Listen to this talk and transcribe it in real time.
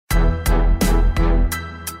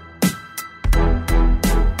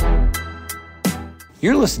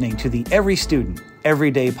You're listening to the Every Student, Every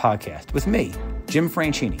Day podcast with me, Jim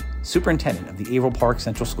Franchini, Superintendent of the Averill Park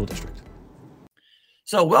Central School District.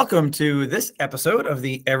 So welcome to this episode of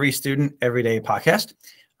the Every Student, Every Day podcast.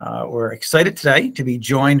 We're excited today to be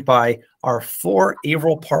joined by our 4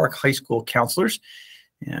 Averill Park High School counselors.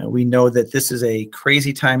 We know that this is a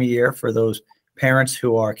crazy time of year for those parents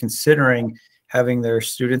who are considering having their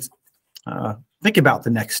students think about the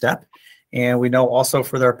next step. And we know also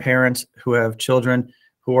for their parents who have children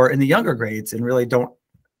who are in the younger grades and really don't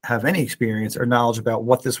have any experience or knowledge about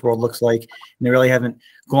what this world looks like, and they really haven't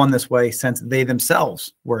gone this way since they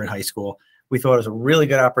themselves were in high school. We thought it was a really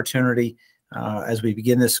good opportunity as we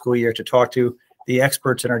begin this school year to talk to the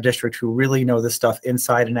experts in our district who really know this stuff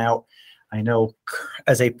inside and out. I know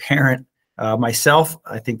as a parent myself,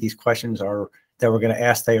 I think these questions that we're going to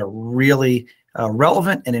ask, they are really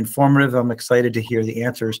relevant and informative. I'm excited to hear the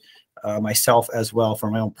answers myself as well for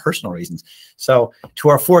my own personal reasons. So to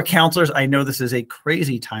our 4 counselors, I know this is a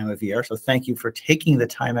crazy time of year, so thank you for taking the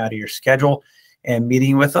time out of your schedule and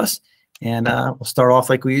meeting with us. And we'll start off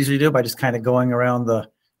like we usually do by just kind of going around the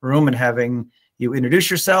room and having you introduce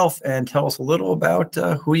yourself and tell us a little about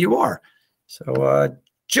who you are. So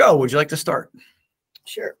Joe, would you like to start?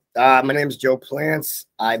 Sure. My name is Joe Plants.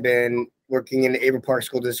 I've been working in the Averill Park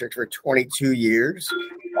School District for 22 years,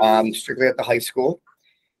 strictly at the high school.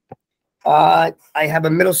 I have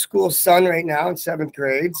a middle school son right now in 7th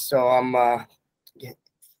grade, so I'm,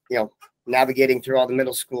 navigating through all the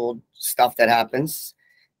middle school stuff that happens,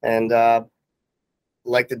 and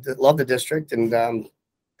love the district, and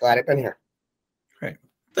glad I've been here. Great,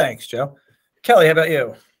 thanks, Joe. Kelly, how about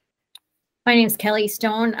you? My name is Kelly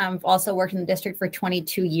Stone. I've also worked in the district for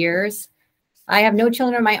 22 years. I have no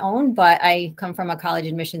children of my own, but I come from a college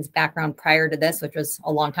admissions background prior to this, which was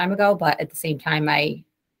a long time ago. But at the same time,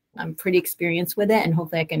 I'm pretty experienced with it, and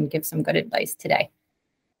hopefully I can give some good advice today.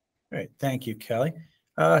 Great. Thank you, Kelly.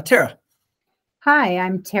 Tara. Hi,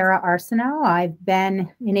 I'm Tara Arsenault. I've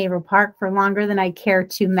been in Averill Park for longer than I care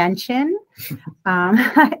to mention.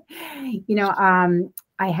 I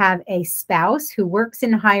have a spouse who works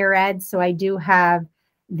in higher ed, so I do have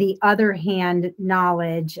the other hand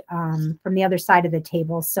knowledge from the other side of the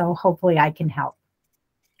table. So hopefully I can help.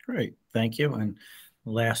 Great. Thank you. And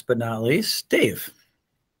last but not least, Dave.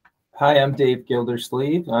 Hi, I'm Dave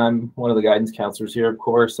Gildersleeve. I'm one of the guidance counselors here, of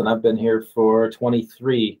course, and I've been here for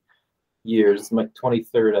 23 years, my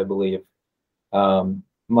 23rd, I believe.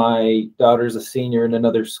 My daughter's a senior in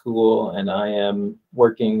another school, and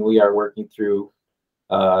we are working through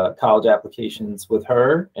college applications with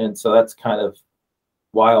her. And so that's kind of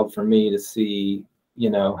wild for me to see,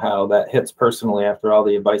 how that hits personally after all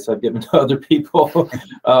the advice I've given to other people.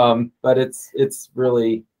 But it's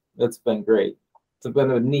been great. It's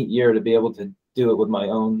been a neat year to be able to do it with my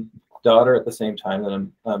own daughter at the same time that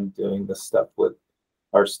I'm doing this stuff with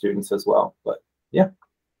our students as well. But yeah,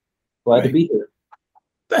 glad to be here.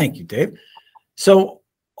 Thank you, Dave. So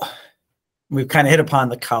we've kind of hit upon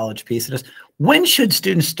the college piece of this. When should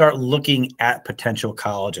students start looking at potential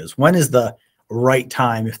colleges? When is the right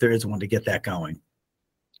time, if there is one, to get that going?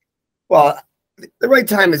 Well, the right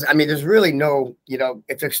time is, there's really no,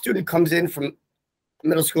 if a student comes in from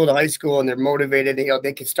middle school to high school and they're motivated,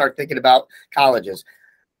 they can start thinking about colleges.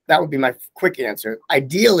 That would be my quick answer.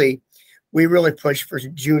 Ideally, we really push for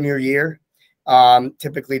junior year.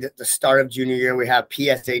 Typically, the start of junior year, we have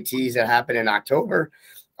PSATs that happen in October.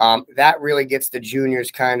 That really gets the juniors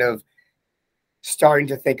kind of starting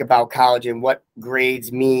to think about college and what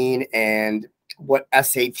grades mean and what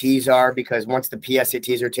SATs are, because once the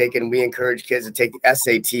PSATs are taken, we encourage kids to take the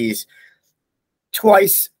SATs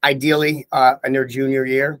twice, ideally, in their junior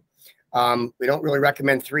year. We don't really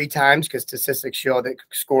recommend 3 times because statistics show that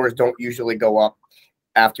scores don't usually go up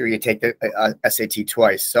after you take the SAT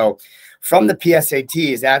twice. So from the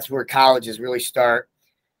PSATs, that's where colleges really start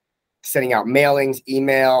sending out mailings,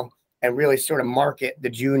 email, and really sort of market the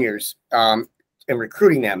juniors and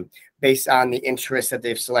recruiting them based on the interests that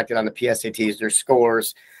they've selected on the PSATs, their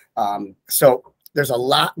scores. So there's a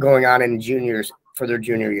lot going on in juniors for their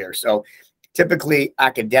junior year. So typically,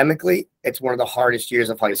 academically, it's one of the hardest years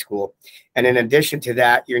of high school. And in addition to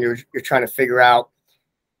that, you're trying to figure out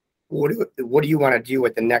what do you want to do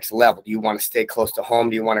at the next level? Do you want to stay close to home?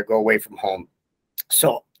 Do you want to go away from home?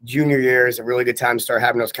 So junior year is a really good time to start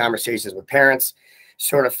having those conversations with parents,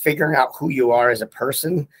 sort of figuring out who you are as a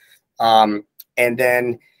person. And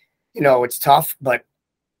then, it's tough, but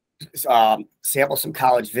sample some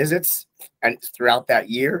college visits and throughout that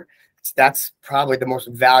year. That's probably the most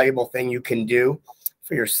valuable thing you can do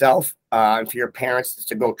for yourself and for your parents, is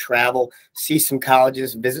to go travel, see some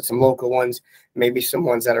colleges, visit some local ones, maybe some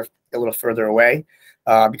ones that are a little further away.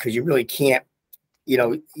 because you really can't,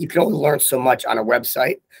 you can only learn so much on a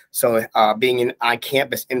website. So being on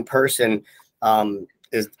campus in person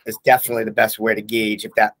is definitely the best way to gauge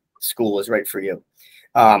if that school is right for you.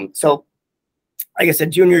 So like I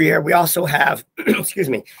said, junior year, we also have, excuse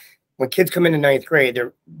me, when kids come into ninth grade,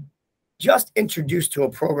 they're just introduced to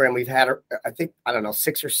a program we've had, I think, I don't know,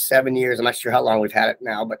 6 or 7 years. I'm not sure how long we've had it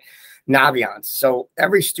now, but Naviance. So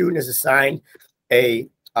every student is assigned they're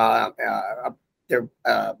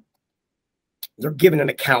given an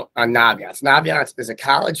account on Naviance. Naviance is a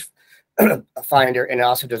college finder, and it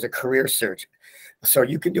also does a career search. So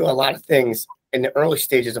you can do a lot of things in the early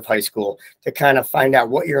stages of high school to kind of find out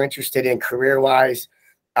what you're interested in career-wise,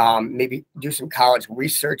 maybe do some college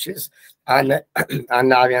researches on on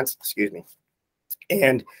Naviance, excuse me.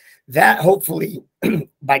 And that hopefully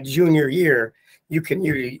by junior year, you can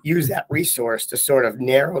use that resource to sort of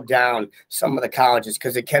narrow down some of the colleges,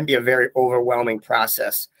 because it can be a very overwhelming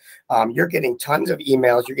process. You're getting tons of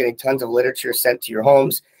emails, you're getting tons of literature sent to your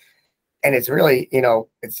homes, and it's really,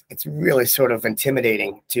 it's really sort of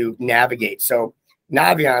intimidating to navigate. So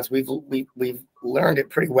Naviance, we've learned it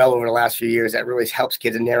pretty well over the last few years. That really helps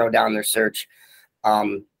kids narrow down their search.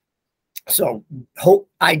 So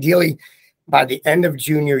ideally by the end of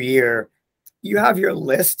junior year, you have your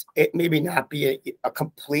list. It maybe not be a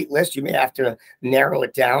complete list. You may have to narrow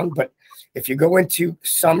it down, but if you go into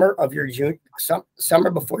summer of your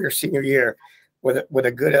summer before your senior year with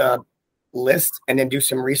a good list, and then do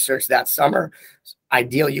some research that summer,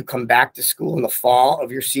 ideally you come back to school in the fall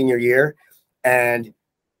of your senior year, and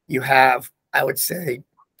you have, I would say,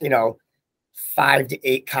 5 to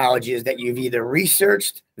 8 colleges that you've either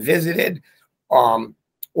researched, visited, or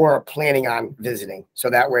are planning on visiting. So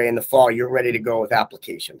that way in the fall, you're ready to go with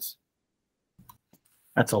applications.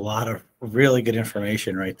 That's a lot of really good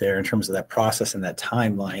information right there in terms of that process and that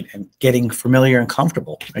timeline, and getting familiar and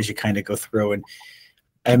comfortable as you kind of go through. And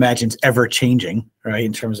I imagine it's ever changing, right,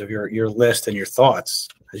 in terms of your list and your thoughts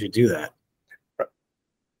as you do that.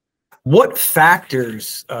 What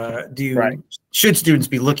factors should students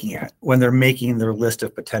be looking at when they're making their list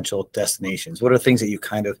of potential destinations? What are things that you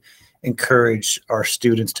kind of encourage our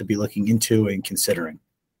students to be looking into and considering?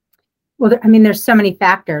 Well, I mean, there's so many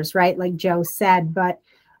factors, right? Like Joe said, but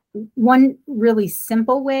one really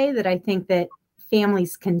simple way that I think that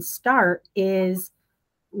families can start is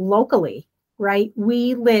locally, right?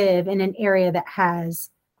 We live in an area that has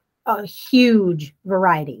a huge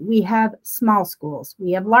variety. We have small schools,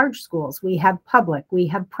 we have large schools, we have public, we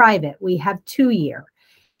have private, we have 2-year.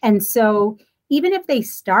 And so even if they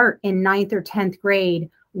start in 9th or 10th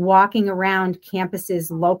grade walking around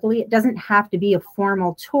campuses locally, it doesn't have to be a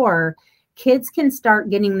formal tour. Kids can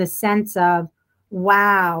start getting the sense of,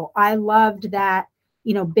 wow, I loved that,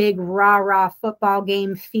 big rah-rah football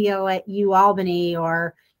game feel at UAlbany,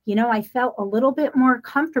 or I felt a little bit more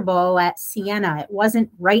comfortable at Siena. It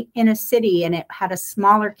wasn't right in a city and it had a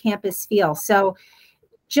smaller campus feel. So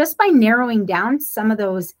just by narrowing down some of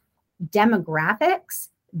those demographics,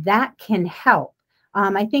 that can help.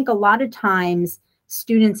 I think a lot of times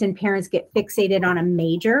students and parents get fixated on a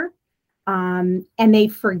major, and they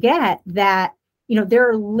forget that, there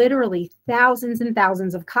are literally thousands and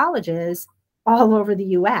thousands of colleges all over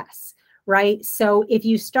the US, right? So if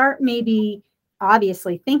you start maybe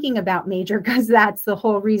obviously thinking about major, because that's the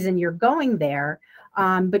whole reason you're going there.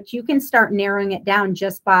 But you can start narrowing it down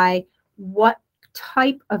just by what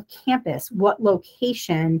type of campus, what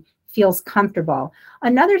location feels comfortable.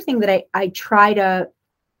 Another thing that I try to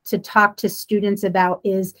talk to students about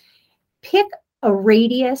is pick a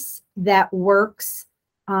radius that works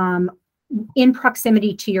in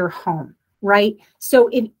proximity to your home, right? So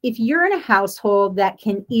if you're in a household that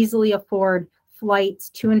can easily afford flights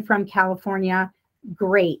to and from California,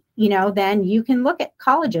 great. Then you can look at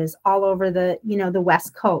colleges all over the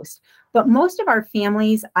West Coast. But most of our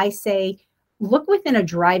families, I say, look within a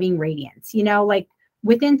driving radius, like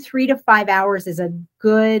within 3 to 5 hours is a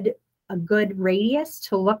good radius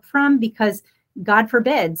to look from, because God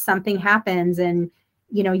forbid something happens and,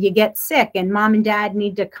 you get sick and mom and dad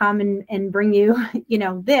need to come and bring you,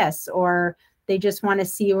 this, or they just want to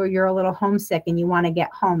see you, or you're a little homesick and you want to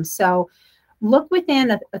get home. So look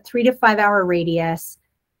within a 3 to 5 hour radius,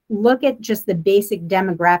 look at just the basic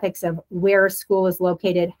demographics of where a school is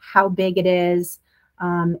located, how big it is,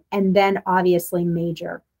 and then obviously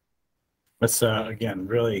major. That's, again,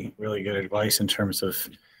 really, really good advice in terms of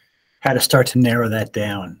how to start to narrow that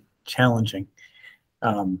down. Challenging.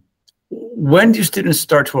 When do students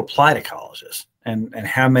start to apply to colleges, and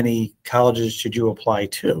how many colleges should you apply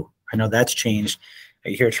to? I know that's changed. I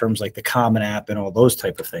hear terms like the Common App and all those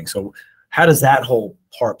type of things. So how does that whole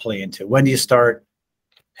part play into? When do you start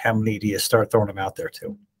how many do you start throwing them out there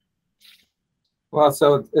to? Well,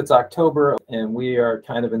 so it's October, and we are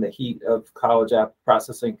kind of in the heat of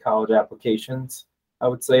processing college applications, I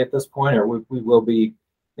would say at this point, or we will be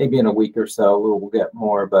maybe in a week or so, we'll get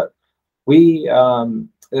more. But we,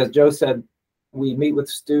 as Joe said, we meet with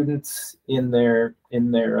students in their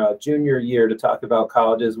junior year to talk about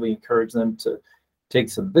colleges. We encourage them to take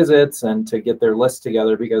some visits and to get their list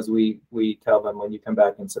together, because we tell them, when you come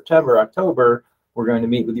back in September, October, we're going to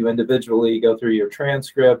meet with you individually, go through your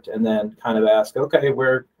transcript, and then kind of ask, okay,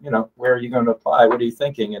 where are you going to apply? What are you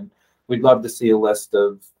thinking? And we'd love to see a list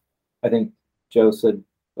of, I think Joe said,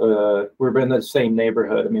 we're in the same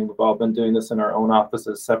neighborhood. I mean, we've all been doing this in our own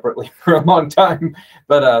offices separately for a long time,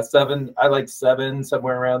 but 7, I like 7,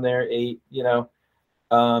 somewhere around there, 8,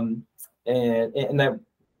 and that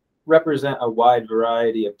represent a wide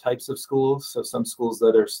variety of types of schools. So some schools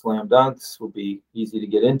that are slam dunks will be easy to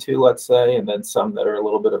get into, let's say, and then some that are a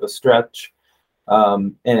little bit of a stretch.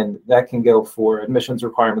 And that can go for admissions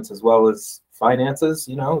requirements as well as finances.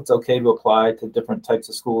 It's okay to apply to different types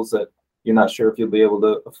of schools that you're not sure if you'll be able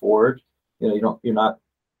to afford. You're not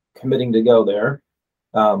committing to go there.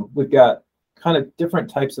 We've got kind of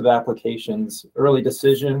different types of applications: early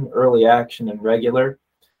decision, early action, and regular.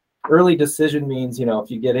 Early decision means,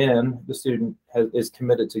 if you get in, the student is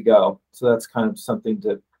committed to go. So that's kind of something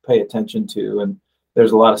to pay attention to. And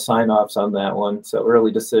there's a lot of sign-offs on that one. So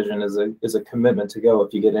early decision is a commitment to go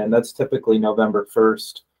if you get in. That's typically November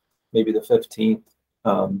 1st, maybe the 15th.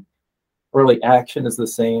 Early action is the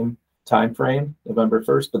same time frame, November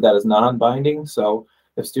 1st, but that is non-binding. So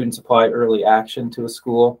if students apply early action to a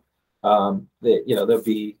school, there'll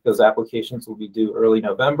be, those applications will be due early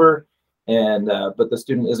November. But the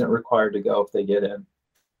student isn't required to go if they get in.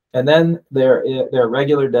 And then there are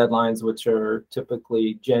regular deadlines, which are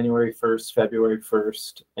typically January 1st, February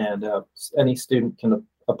 1st, and any student can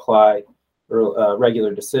apply for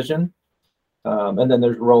regular decision. And then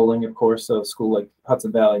there's rolling, of course. So a school like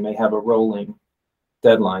Hudson Valley may have a rolling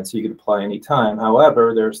deadline, so you could apply anytime.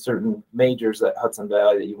 However, there are certain majors at Hudson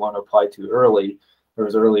Valley that you want to apply to early, or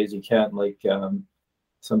as early as you can, like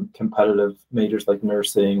some competitive majors like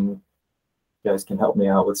nursing. You guys can help me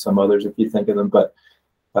out with some others if you think of them. But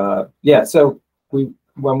so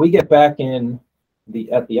when we get back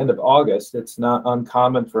at the end of August, it's not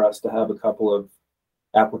uncommon for us to have a couple of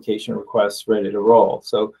application requests ready to roll.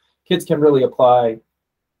 So kids can really apply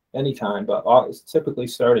anytime, but it's typically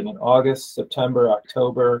starting in August, September,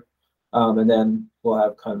 October, and then we'll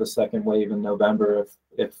have kind of a second wave in November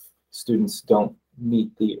if students don't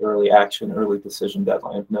meet the early action, early decision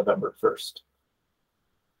deadline of November 1st.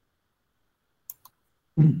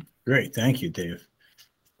 Great. Thank you, Dave.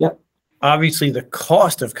 Yep. Obviously, the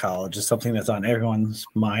cost of college is something that's on everyone's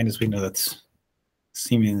mind, as we know that's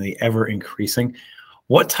seemingly ever increasing.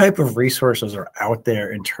 What type of resources are out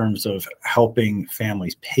there in terms of helping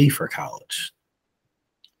families pay for college?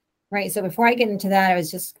 Right. So before I get into that, I was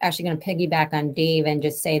just actually going to piggyback on Dave and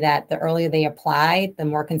just say that the earlier they apply, the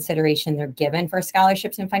more consideration they're given for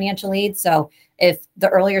scholarships and financial aid. So if the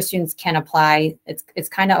earlier students can apply, it's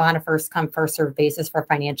kind of on a first come, first served basis for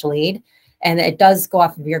financial aid. And it does go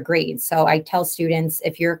off of your grades. So I tell students,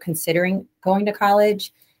 if you're considering going to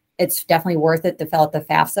college, it's definitely worth it to fill out the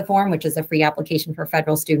FAFSA form, which is a free application for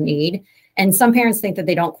federal student aid. And some parents think that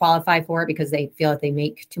they don't qualify for it because they feel that they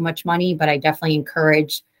make too much money, but I definitely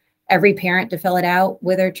encourage every parent to fill it out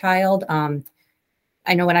with their child.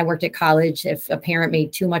 I know when I worked at college, if a parent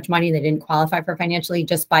made too much money, they didn't qualify for financial aid,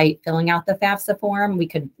 just by filling out the FAFSA form, we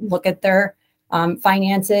could look at their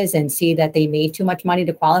finances and see that they made too much money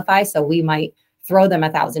to qualify. So we might throw them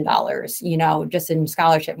 $1,000, just in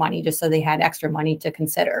scholarship money, just so they had extra money to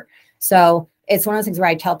consider. So it's one of those things where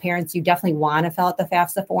I tell parents, you definitely want to fill out the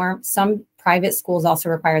FAFSA form. Some private schools also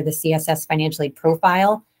require the CSS financial aid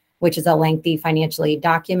profile, which is a lengthy financial aid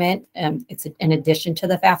document. It's in addition to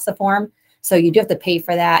the FAFSA form. So you do have to pay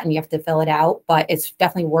for that and you have to fill it out, but it's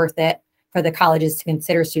definitely worth it for the colleges to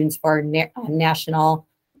consider students for national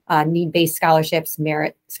need-based scholarships,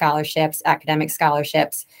 merit scholarships, academic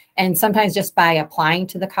scholarships. And sometimes just by applying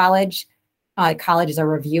to the college, colleges are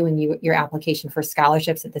reviewing your application for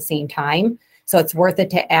scholarships at the same time. So it's worth it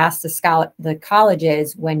to ask the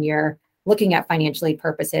colleges, when you're looking at financial aid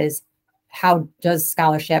purposes, how does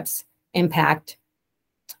scholarships impact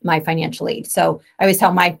my financial aid? So I always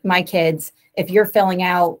tell my kids, if you're filling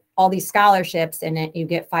out all these scholarships and you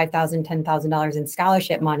get $5,000, $10,000 in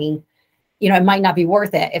scholarship money, it might not be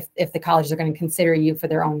worth it if the colleges are going to consider you for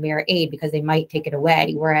their own merit aid, because they might take it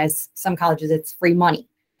away. Whereas some colleges, it's free money.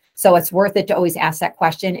 So it's worth it to always ask that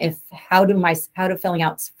question: how do filling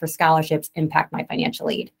out for scholarships impact my financial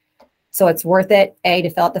aid? So it's worth it, A, to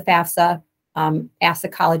fill out the FAFSA, ask the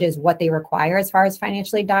colleges what they require as far as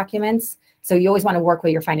financial aid documents. So you always want to work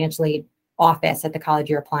with your financial aid office at the college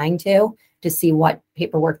you're applying to see what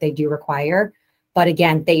paperwork they do require. But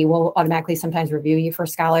again, they will automatically sometimes review you for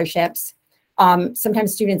scholarships.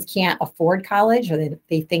 Sometimes students can't afford college, or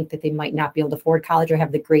they think that they might not be able to afford college or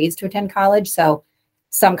have the grades to attend college. So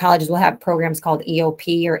some colleges will have programs called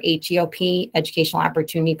EOP or HEOP, Educational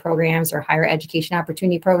Opportunity Programs, or Higher Education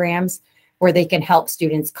Opportunity Programs, where they can help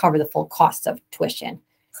students cover the full cost of tuition.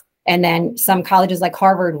 And then some colleges like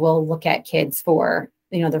Harvard will look at kids for,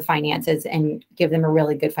 their finances and give them a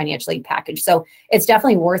really good financial aid package. So it's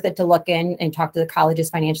definitely worth it to look in and talk to the college's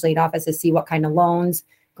financial aid office to see what kind of loans,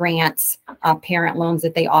 grants, parent loans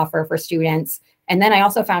that they offer for students. And then I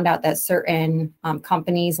also found out that certain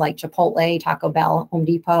companies like Chipotle, Taco Bell, Home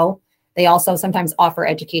Depot, they also sometimes offer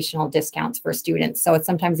educational discounts for students. So it's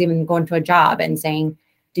sometimes even going to a job and saying,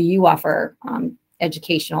 do you offer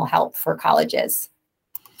educational help for colleges?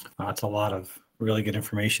 That's a lot of really good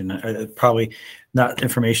information. Probably not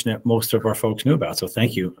information that most of our folks knew about. So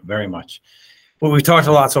thank you very much. Well, we've talked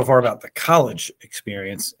a lot so far about the college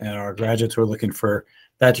experience, and our graduates who are looking for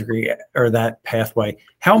that degree or that pathway.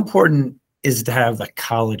 How important is it to have the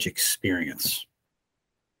college experience?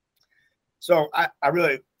 So I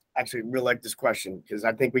really like this question, because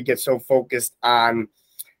I think we get so focused on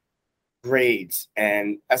grades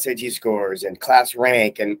and SAT scores and class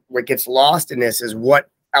rank, and what gets lost in this is what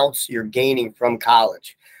else you're gaining from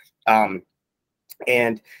college.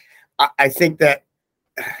 And I think that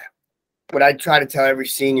what I try to tell every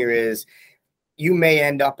senior is, you may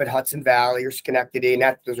end up at Hudson Valley or Schenectady,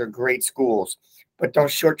 and those are great schools, but don't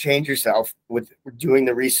shortchange yourself with doing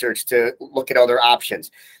the research to look at other options.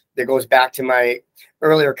 That goes back to my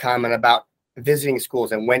earlier comment about visiting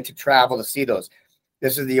schools and when to travel to see those.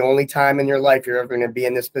 This is the only time in your life you're ever going to be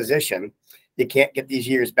in this position. You can't get these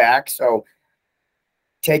years back. So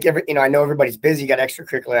take I know everybody's busy, got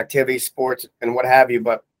extracurricular activities, sports, and what have you,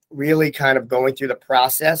 but really kind of going through the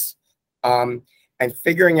process and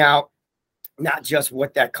figuring out not just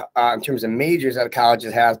what that in terms of majors that the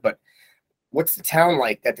colleges has, but what's the town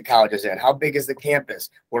like that the college is in? How big is the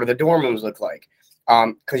campus? What do the dorm rooms look like?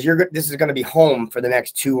 Because this is going to be home for the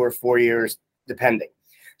next 2 or 4 years, depending.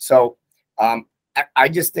 So I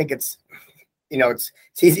just think it's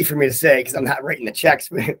easy for me to say because I'm not writing the checks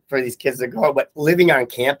for these kids to go, but living on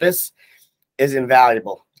campus is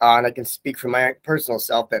invaluable. And I can speak for my personal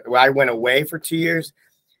self that when I went away for 2 years,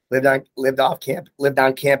 lived on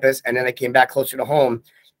campus, and then I came back closer to home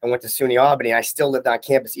and went to SUNY Albany. I still lived on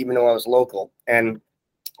campus even though I was local. And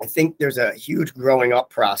I think there's a huge growing up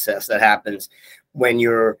process that happens when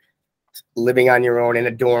you're living on your own in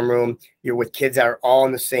a dorm room. You're with kids that are all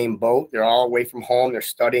in the same boat. They're all away from home. They're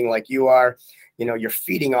studying like you are. You're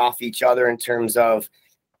feeding off each other in terms of,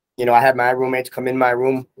 I had my roommates come in my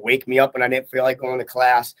room, wake me up when I didn't feel like going to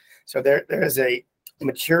class. So there is a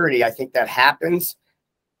maturity, I think, that happens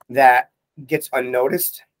that gets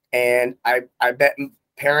unnoticed. And I bet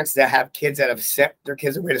parents that have kids that have sent their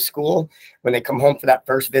kids away to school, when they come home for that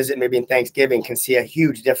first visit, maybe in Thanksgiving, can see a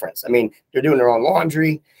huge difference. I mean, they're doing their own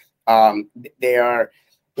laundry. They are,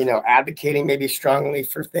 advocating maybe strongly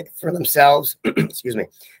for themselves. Excuse me.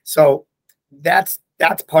 So that's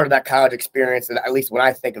part of that college experience, that at least when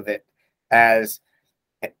I think of it as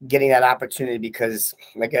getting that opportunity, because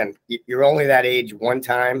again, you're only that age one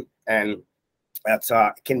time, and that's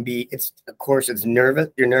of course it's nervous.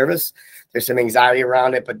 You're nervous. There's some anxiety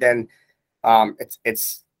around it, but then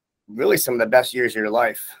it's really some of the best years of your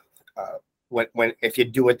life if you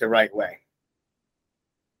do it the right way.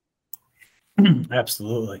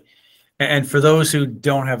 Absolutely. And for those who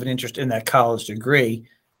don't have an interest in that college degree,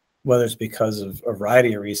 whether it's because of a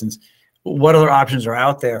variety of reasons, what other options are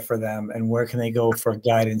out there for them, and where can they go for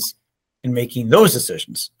guidance in making those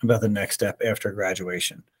decisions about the next step after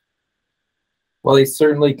graduation? Well, they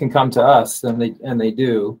certainly can come to us, and they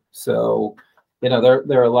do. So, there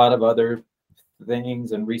are a lot of other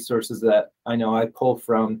things and resources that I know I pull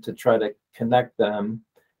from to try to connect them.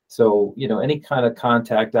 So, any kind of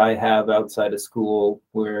contact I have outside of school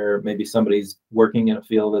where maybe somebody's working in a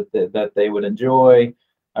field that they would enjoy,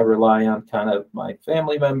 I rely on kind of my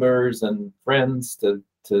family members and friends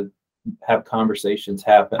to have conversations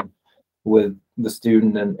happen with the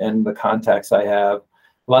student and the contacts I have.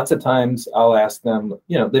 Lots of times I'll ask them,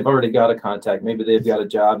 they've already got a contact. Maybe they've got a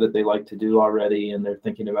job that they like to do already, and they're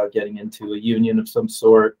thinking about getting into a union of some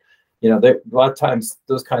sort. A lot of times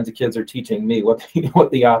those kinds of kids are teaching me what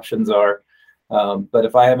the options are. But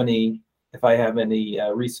if I have any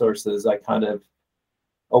resources, I kind of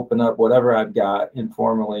open up whatever I've got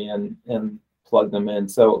informally and plug them in.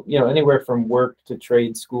 So, anywhere from work to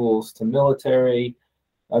trade schools to military.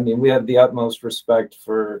 I mean, we have the utmost respect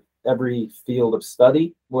for every field of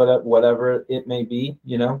study, whatever it may be.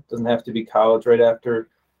 Doesn't have to be college right after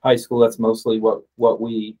high school. That's mostly what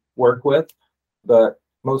we work with. But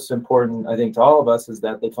most important, I think, to all of us is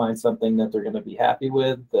that they find something that they're going to be happy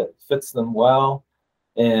with, that fits them well.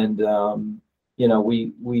 And,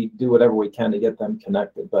 we do whatever we can to get them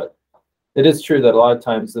connected. But it is true that a lot of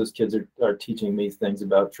times those kids are teaching me things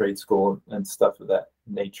about trade school and stuff of that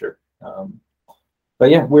nature. But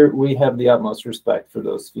yeah, we have the utmost respect for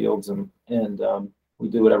those fields, and we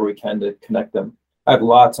do whatever we can to connect them. I have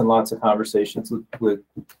lots and lots of conversations with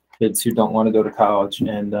kids who don't want to go to college,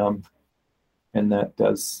 and that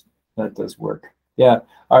does work. Yeah,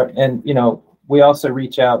 and we also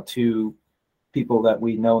reach out to people that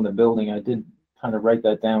we know in the building. I did kind of write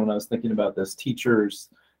that down when I was thinking about this. Teachers,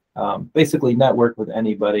 basically network with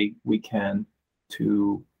anybody we can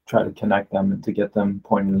to try to connect them and to get them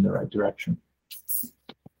pointed in the right direction.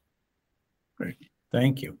 Great,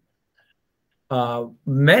 thank you.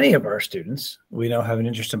 Many of our students we know have an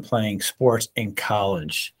interest in playing sports in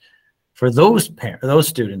college. For those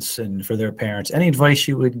students and for their parents, any advice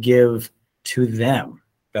you would give to them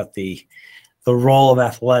about the role of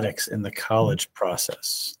athletics in the college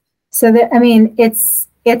process? So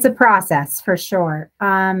it's a process for sure.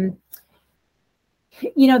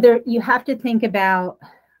 You have to think about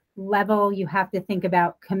level, you have to think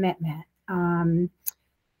about commitment.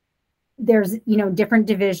 There's, different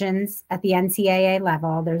divisions at the NCAA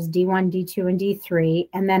level. There's D1, D2, and D3.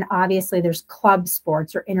 And then obviously there's club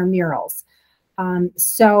sports or intramurals.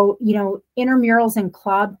 So intramurals and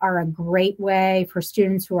club are a great way for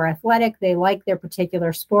students who are athletic. They like their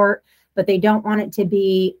particular sport, but they don't want it to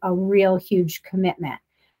be a real huge commitment.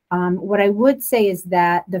 What I would say is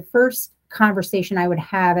that the first conversation I would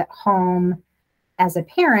have at home as a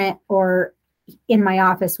parent or in my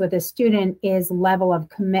office with a student is level of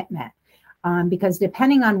commitment. Because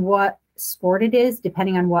depending on what sport it is,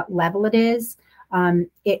 depending on what level it is,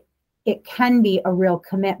 it can be a real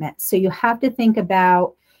commitment. So you have to think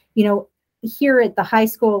about, here at the high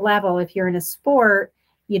school level, if you're in a sport,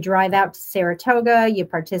 you drive out to Saratoga, you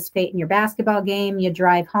participate in your basketball game, you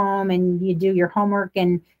drive home and you do your homework,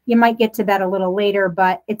 and you might get to bed a little later,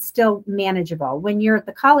 but it's still manageable. When you're at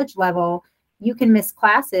the college level, you can miss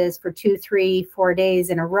classes for 2, 3, 4 days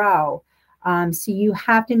in a row. So you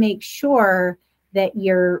have to make sure that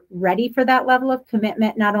you're ready for that level of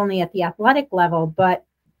commitment, not only at the athletic level, but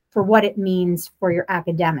for what it means for your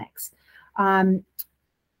academics.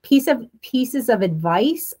 Pieces of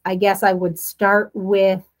advice, I guess I would start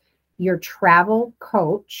with your travel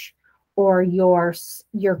coach or your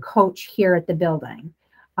coach here at the building.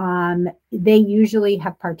 They usually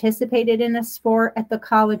have participated in a sport at the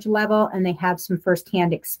college level and they have some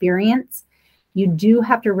firsthand experience. You do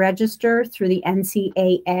have to register through the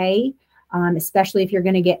NCAA, especially if you're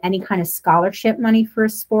going to get any kind of scholarship money for a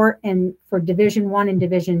sport. And for Division I and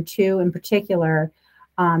Division II in particular,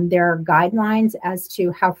 there are guidelines as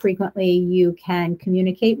to how frequently you can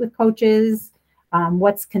communicate with coaches,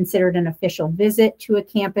 what's considered an official visit to a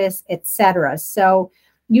campus, etc. So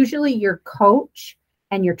usually your coach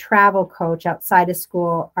and your travel coach outside of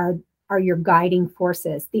school are your guiding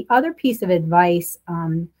forces. The other piece of advice,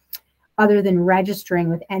 other than registering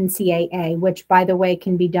with NCAA, which by the way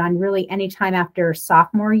can be done really anytime after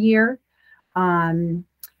sophomore year,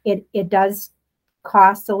 it does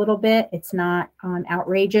cost a little bit. It's not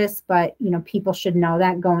outrageous, but people should know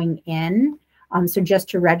that going in. So just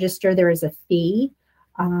to register, there is a fee.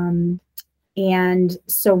 And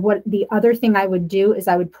so what the other thing I would do is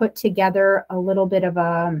I would put together a little bit of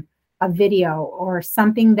a video or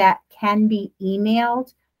something that can be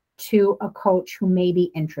emailed to a coach who may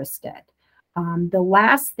be interested. The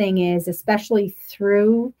last thing is, especially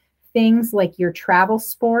through things like your travel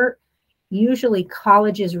sport, usually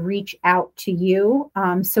colleges reach out to you.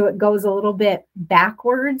 So it goes a little bit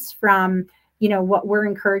backwards from, what we're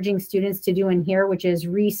encouraging students to do in here, which is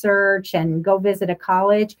research and go visit a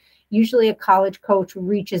college. Usually a college coach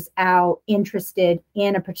reaches out interested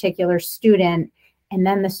in a particular student, and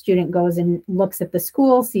then the student goes and looks at the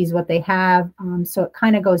school, sees what they have. So it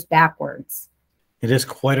kind of goes backwards. It is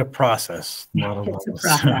quite a process. It's a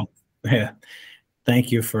process. Yeah.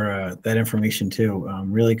 Thank you for that information too.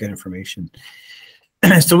 Really good information.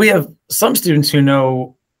 So we have some students who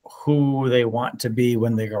know who they want to be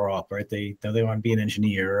when they grow up, right? They know they want to be an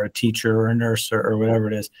engineer or a teacher or a nurse or whatever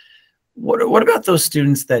it is. What about those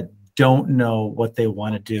students that don't know what they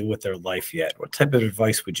want to do with their life yet? What type of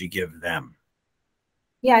advice would you give them?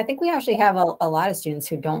 Yeah, I think we actually have a lot of students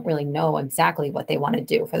who don't really know exactly what they want to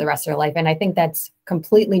do for the rest of their life. And I think that's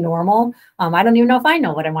completely normal. I don't even know if I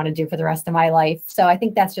know what I want to do for the rest of my life. So I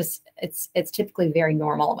think that's just, it's typically very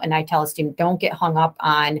normal. And I tell a student, don't get hung up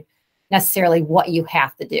on necessarily what you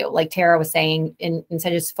have to do. Like Tara was saying,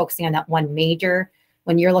 instead of just focusing on that one major,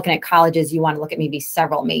 when you're looking at colleges, you want to look at maybe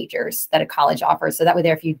several majors that a college offers. So that way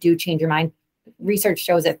there, if you do change your mind, research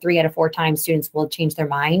shows that 3 out of 4 times students will change their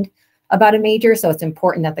mind about a major. So it's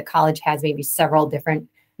important that the college has maybe several different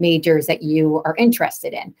majors that you are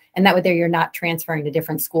interested in. And that way there, you're not transferring to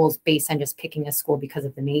different schools based on just picking a school because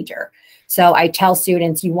of the major. So I tell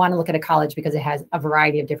students, you want to look at a college because it has a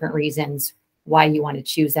variety of different reasons why you want to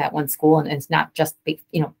choose that one school. And it's not just,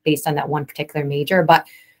 based on that one particular major. But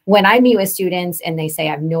when I meet with students and they say,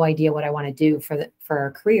 I have no idea what I want to do for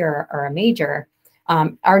a career or a major,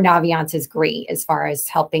 our Naviance is great as far as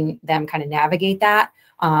helping them kind of navigate that.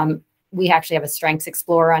 We actually have a strengths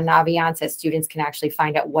explorer on Naviance that students can actually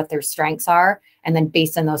find out what their strengths are. And then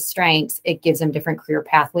based on those strengths, it gives them different career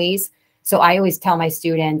pathways. So I always tell my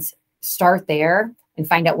students, start there and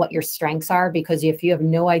find out what your strengths are, because if you have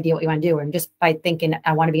no idea what you want to do, and just by thinking,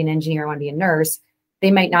 I want to be an engineer, I want to be a nurse,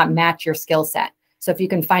 they might not match your skill set. So if you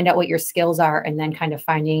can find out what your skills are and then kind of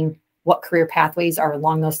finding what career pathways are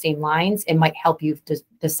along those same lines, it might help you to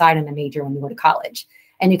decide on a major when you go to college.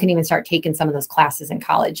 And you can even start taking some of those classes in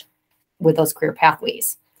college with those career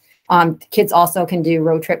pathways. Kids also can do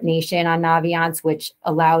Road Trip Nation on Naviance, which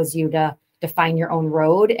allows you to define your own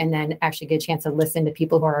road and then actually get a chance to listen to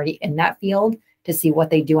people who are already in that field to see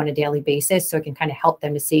what they do on a daily basis. So it can kind of help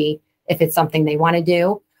them to see if it's something they want to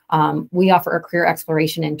do. We offer a career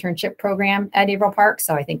exploration internship program at Averill Park.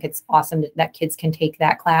 So I think it's awesome that kids can take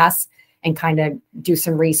that class and kind of do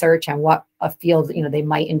some research on what a field, they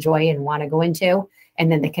might enjoy and want to go into.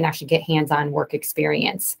 And then they can actually get hands-on work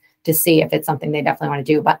experience to see if it's something they definitely want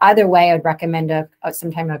to do. But either way, I'd recommend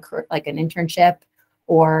like an internship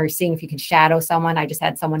or seeing if you can shadow someone. I just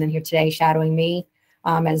had someone in here today shadowing me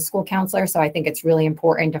as a school counselor. So I think it's really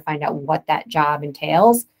important to find out what that job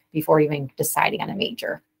entails before even deciding on a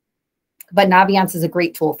major. But Naviance is a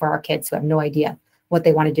great tool for our kids who have no idea what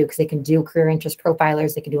they want to do, because they can do career interest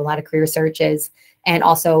profilers. They can do a lot of career searches and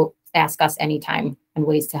also ask us anytime on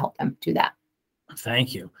ways to help them do that.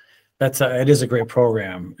 Thank you. It is a great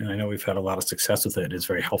program, and I know we've had a lot of success with it. It's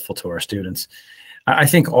very helpful to our students. I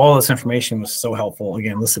think all this information was so helpful,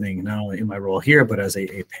 again, listening not only in my role here, but as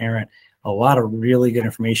a parent, a lot of really good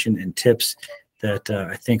information and tips that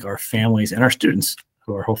I think our families and our students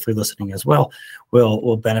who are hopefully listening as well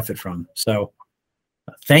will benefit from. So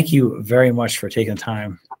thank you very much for taking the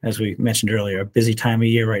time. As we mentioned earlier, a busy time of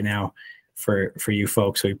year right now for you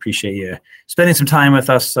folks. So we appreciate you spending some time with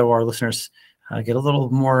us so our listeners get a little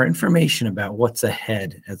more information about what's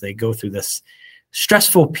ahead as they go through this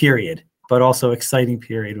stressful period, but also exciting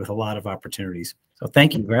period with a lot of opportunities. So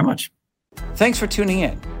thank you very much. Thanks for tuning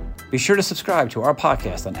in. Be sure to subscribe to our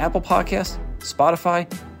podcast on Apple Podcasts, Spotify,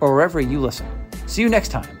 or wherever you listen. See you next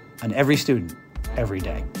time on Every Student, Every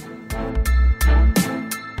Day.